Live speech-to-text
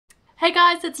Hey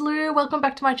guys, it's Lou. Welcome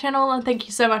back to my channel and thank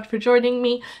you so much for joining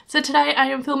me. So today I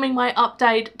am filming my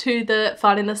update to the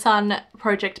Fun in the Sun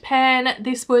project pan.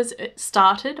 This was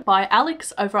started by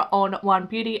Alex over on One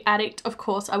Beauty Addict. Of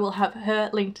course, I will have her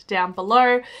linked down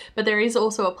below, but there is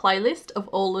also a playlist of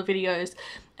all the videos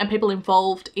and people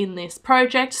involved in this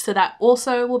project, so that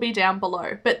also will be down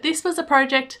below. But this was a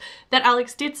project that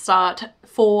Alex did start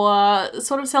for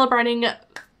sort of celebrating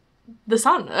the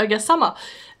sun, I guess summer.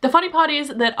 The funny part is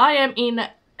that I am in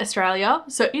Australia,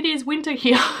 so it is winter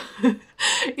here.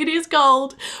 It is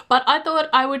cold, but I thought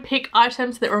I would pick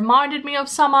items that reminded me of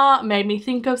summer, made me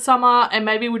think of summer, and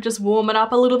maybe would just warm it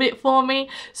up a little bit for me.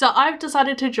 So I've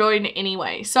decided to join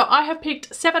anyway. So I have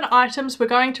picked 7 items. We're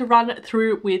going to run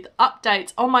through with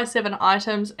updates on my 7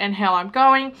 items and how I'm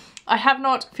going. I have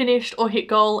not finished or hit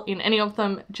goal in any of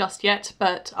them just yet,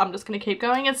 but I'm just going to keep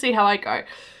going and see how I go.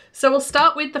 So we'll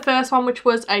start with the first one, which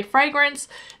was a fragrance.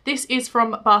 This is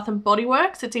from Bath & Body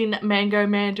Works. It's in Mango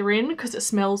Mandarin because it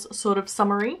smells sort of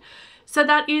summery. So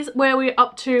that is where we're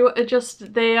up to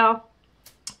just there.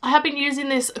 I have been using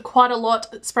this quite a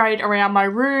lot, sprayed around my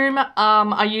room.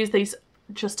 I use these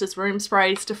just as room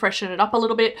sprays to freshen it up a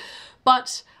little bit,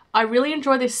 but I really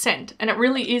enjoy this scent and it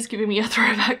really is giving me a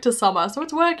throwback to summer, so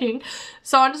it's working.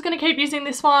 So I'm just going to keep using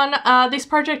this one. This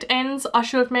project ends, I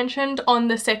should have mentioned, on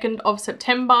the 2nd of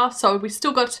September, so we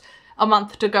still got a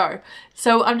month to go.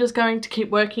 So I'm just going to keep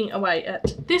working away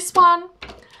at this one.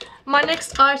 My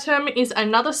next item is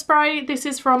another spray. This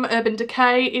is from Urban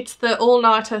Decay. It's the All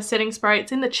Nighter Setting Spray.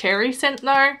 It's in the cherry scent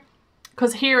though,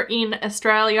 because here in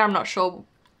Australia, I'm not sure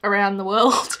around the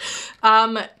world,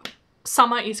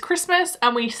 summer is Christmas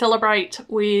and we celebrate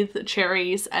with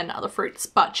cherries and other fruits,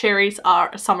 but cherries are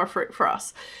a summer fruit for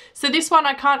us. So this one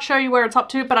I can't show you where it's up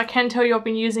to, but I can tell you I've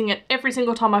been using it every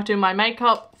single time I do my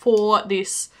makeup for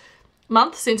this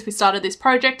month since we started this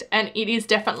project, and it is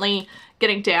definitely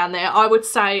getting down there. I would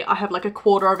say I have like a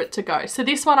quarter of it to go. So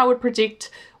this one I would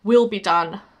predict will be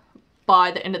done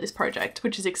by the end of this project,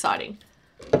 which is exciting.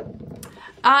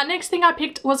 Next thing I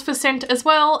picked was for scent as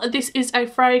well. This is a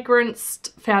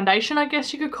fragranced foundation, I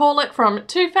guess you could call it, from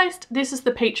Too Faced. This is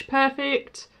the Peach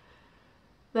Perfect.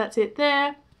 That's it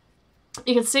there.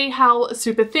 You can see how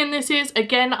super thin this is.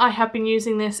 Again, I have been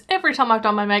using this every time I've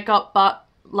done my makeup, but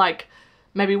like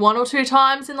maybe 1 or 2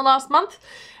 times in the last month.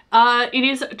 It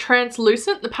is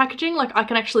translucent, the packaging, like I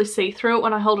can actually see through it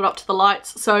when I hold it up to the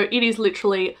lights. So it is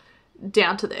literally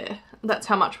down to there. That's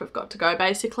how much we've got to go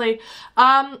basically.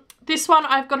 This one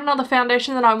I've got another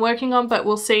foundation that I'm working on, but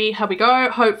we'll see how we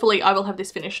go. Hopefully I will have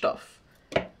this finished off.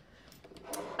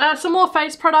 Some more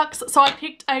face products. So I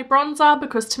picked a bronzer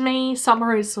because to me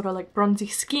summer is sort of like bronzy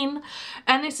skin,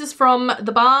 and this is from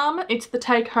TheBalm. It's the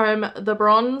Take Home the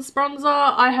Bronze bronzer.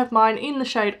 I have mine in the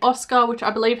shade Oscar, which I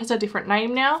believe has a different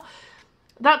name now.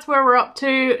 That's where we're up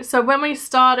to. So when we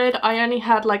started I only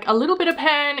had like a little bit of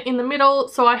pan in the middle,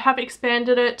 so I have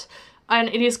expanded it and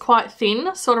it is quite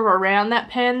thin, sort of around that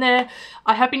pan there.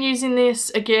 I have been using this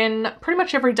again pretty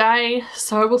much every day,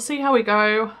 so we'll see how we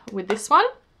go with this one.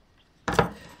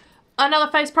 Another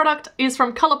face product is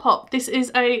from Colourpop. This is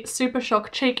a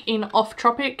Supershock cheek in Off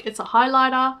Tropic. It's a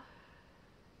highlighter.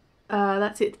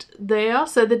 That's it there.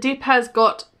 So the dip has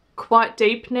got quite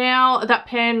deep now. That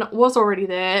pan was already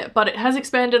there, but it has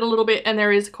expanded a little bit and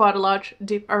there is quite a large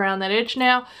dip around that edge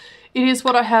now. It is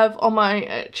what I have on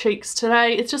my cheeks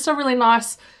today. It's just a really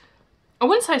nice, I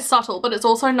wouldn't say subtle, but it's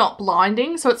also not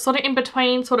blinding, so it's sort of in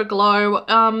between sort of glow.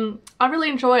 I really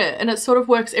enjoy it and it sort of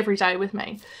works every day with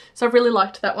me, so I've really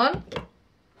liked that one.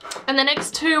 And the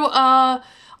next two are,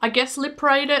 I guess, lip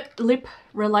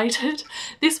related.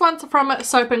 This one's from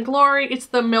Soap & Glory. It's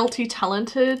the Melty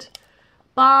Talented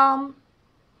balm.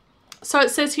 So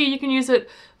it says here you can use it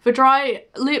for dry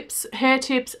lips, hair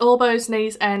tips, elbows,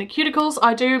 knees and cuticles.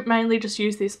 I do mainly just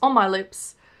use this on my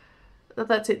lips.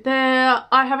 That's it there.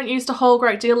 I haven't used a whole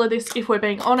great deal of this, if we're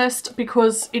being honest,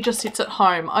 because it just sits at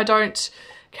home. I don't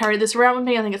carry this around with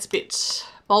me. I think it's a bit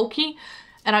bulky,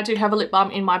 and I do have a lip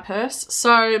balm in my purse.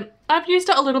 So I've used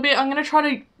it a little bit. I'm going to try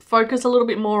to focus a little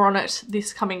bit more on it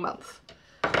this coming month.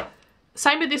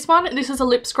 Same with this one. This is a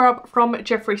lip scrub from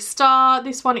Jeffree Star.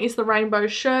 This one is the Rainbow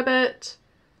Sherbet.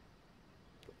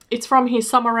 It's from his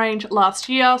summer range last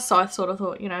year, so I sort of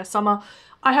thought, you know, summer.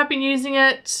 I have been using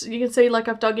it. You can see like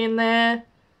I've dug in there.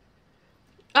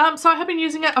 So I have been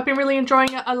using it. I've been really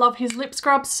enjoying it. I love his lip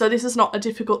scrubs, so this is not a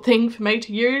difficult thing for me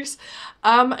to use.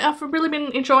 I've really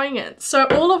been enjoying it. So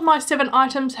all of my 7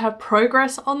 items have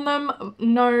progress on them.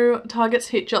 No targets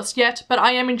hit just yet, but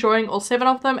I am enjoying all 7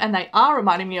 of them and they are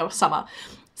reminding me of summer.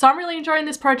 So I'm really enjoying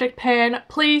this project pan.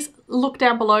 Please look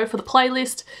down below for the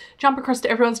playlist, jump across to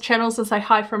everyone's channels and say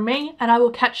hi from me, and I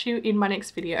will catch you in my next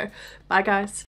video. Bye guys.